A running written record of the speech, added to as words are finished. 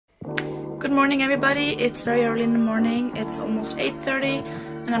Good morning everybody, it's very early in the morning, it's almost 8:30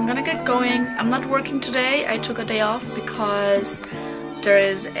 and I'm gonna get going. I'm not working today, I took a day off because there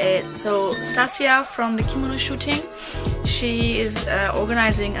is so Stasia from the kimono shooting, she is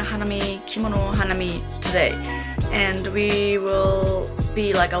organizing a Kimono Hanami today, and we will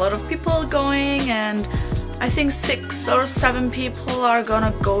be like a lot of people going, and I think 6 or 7 people are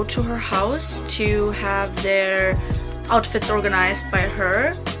gonna go to her house to have their outfits organized by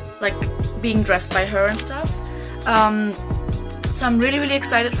her, like being dressed by her and stuff. So I'm really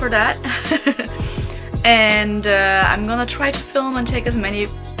excited for that. And I'm gonna try to film and take as many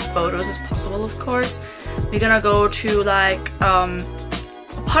photos as possible, of course. We're gonna go to like a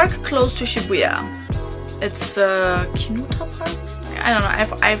park close to Shibuya. It's Kinuta Park or something? I don't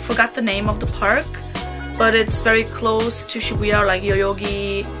know, I forgot the name of the park, but it's very close to Shibuya, like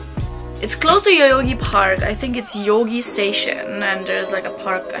Yoyogi. It's close to Yoyogi Park. I think it's Yogi Station, and there's like a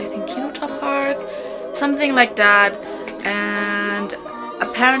park, I think Kinuta Park, something like that. And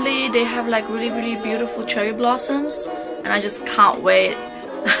apparently they have like really beautiful cherry blossoms, and I just can't wait.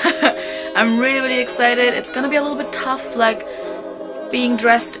 I'm really excited. It's gonna be a little bit tough, like being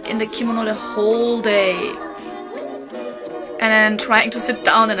dressed in the kimono the whole day and then trying to sit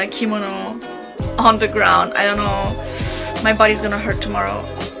down in a kimono on the ground. I don't know, my body's gonna hurt tomorrow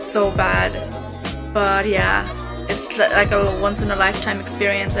so bad, but yeah, it's like a once in a lifetime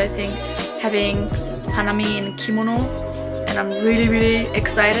experience, I think, having Hanami in kimono, and I'm really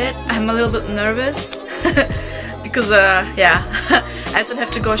excited. I'm a little bit nervous because yeah, I still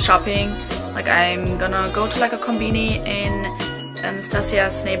have to go shopping. Like I'm gonna go to like a konbini in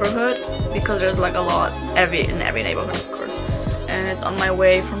Stasia's neighborhood, because there's like a lot in every neighborhood, of course, and it's on my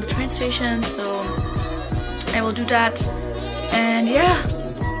way from the train station, so I will do that. And yeah,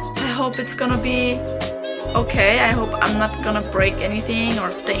 I hope it's gonna be okay. I hope I'm not gonna break anything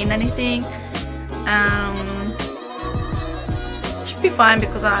or stain anything. Should be fine,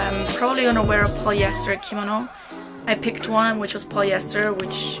 because I'm probably gonna wear a polyester kimono. I picked one which was polyester,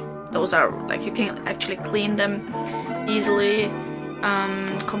 which those are like you can actually clean them easily,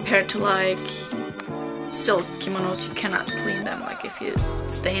 compared to like silk kimonos. You cannot clean them. Like if you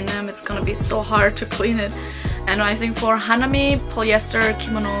stain them, it's gonna be so hard to clean it. And I think for Hanami, polyester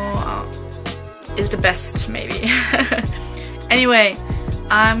kimono is the best, maybe. Anyway,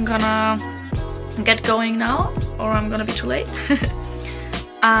 I'm gonna get going now, or I'm gonna be too late.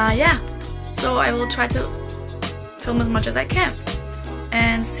 Yeah, so I will try to film as much as I can,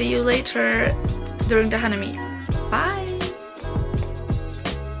 and see you later during the Hanami. Bye!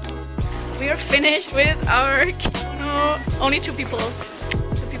 We are finished with our kimono. Only 2 people.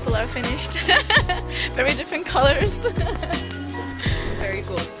 2 people are finished. Very different colors. Very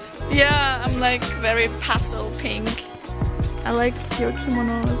cool. Yeah, I'm like very pastel pink. I like your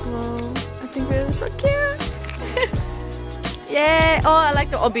kimono as well. I think it's so cute. Yeah! Oh, I like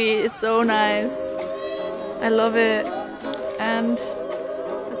the obi. It's so nice. I love it. And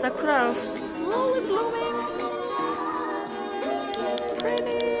the sakura is slowly blooming.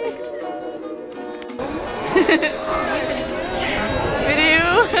 Pretty. Video.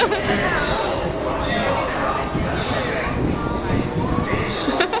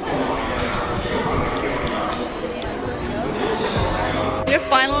 We're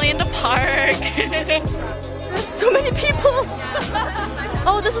finally in the park. There's so many people.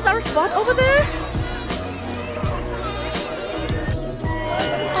 Oh, this is our spot over there.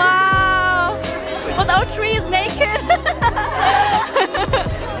 Wow! But our tree is naked.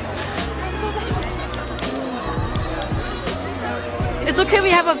 It's okay, we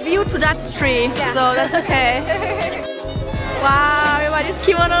have a view to that tree, yeah. So that's okay. Wow, everybody's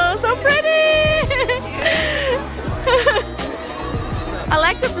kimono, so pretty! I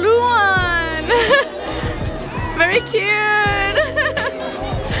like the blue one! Very cute!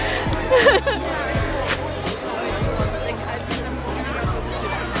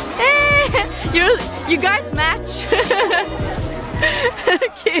 Hey, you guys match!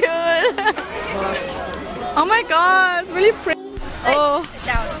 Cute! Oh my god, it's really pretty! Oh,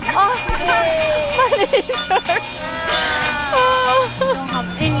 oh, my knees hurt. Oh. I don't have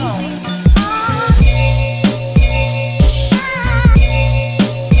anything.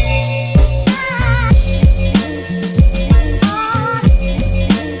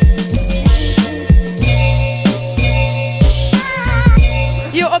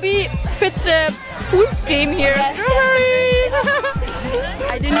 Your obi fits the food scheme here. Strawberries.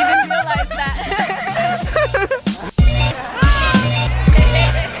 I didn't even realize that.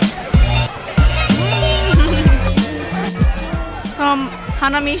 Some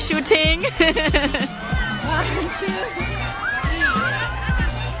Hanami shooting. 1, 2.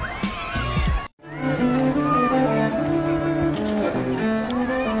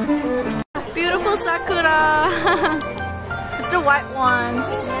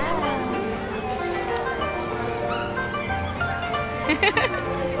 We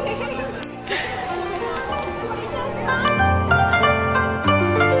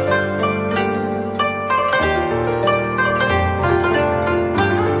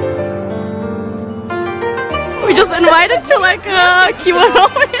just invited to like a kimono.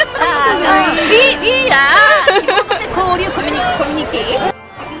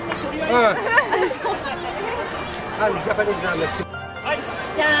 Japaneseなんです。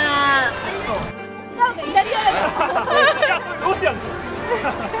じゃあ、なんかイタリアだよ。いや、ロシアです。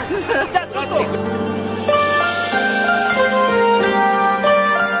じゃあちょっと。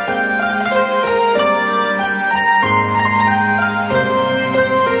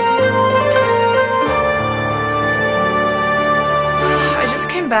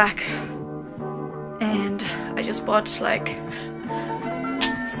Back and I just bought like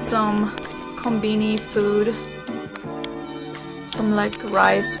some kombini food, some like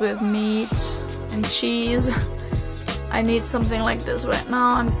rice with meat and cheese. I need something like this right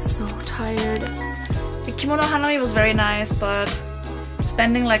now. I'm so tired. The Kimono Hanami was very nice, but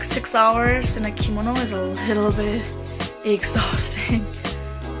spending like 6 hours in a kimono is a little bit exhausting,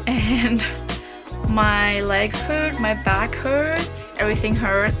 and my legs hurt, my back hurts, everything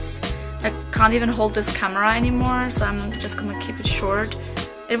hurts. I can't even hold this camera anymore, so I'm just gonna keep it short.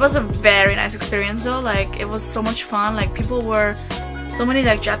 It was a very nice experience though, like it was so much fun. Like so many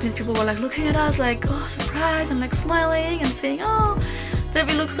like Japanese people were like looking at us like, oh, surprise, and like smiling and saying, oh, that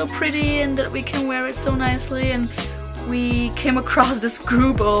we look so pretty and that we can wear it so nicely. And we came across this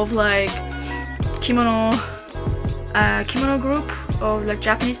group of like kimono group of like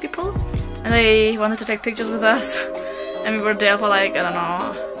Japanese people. And they wanted to take pictures with us, and we were there for like, I don't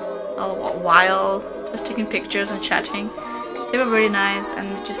know, a while, just taking pictures and chatting. They were really nice, and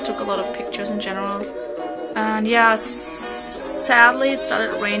we just took a lot of pictures in general. And yeah, sadly it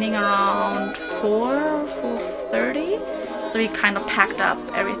started raining around 4:30, so we kind of packed up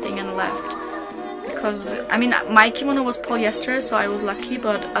everything and left. Because, I mean, my kimono was polyester, so I was lucky,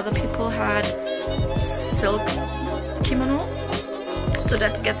 but other people had silk kimono, so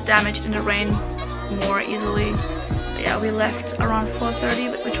that gets damaged in the rain more easily. But yeah, we left around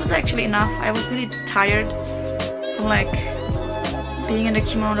 4:30, which was actually enough. I was really tired from like being in the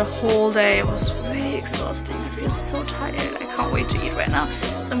kimono the whole day. It was really exhausting. I feel so tired. I can't wait to eat right now.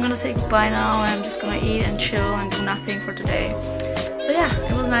 So I'm gonna say goodbye now, and I'm just gonna eat and chill and do nothing for today. So yeah,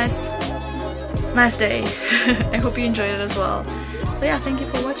 it was nice day. I hope you enjoyed it as well. So yeah, thank you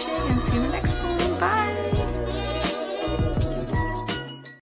for watching, and see you in the next one. Bye!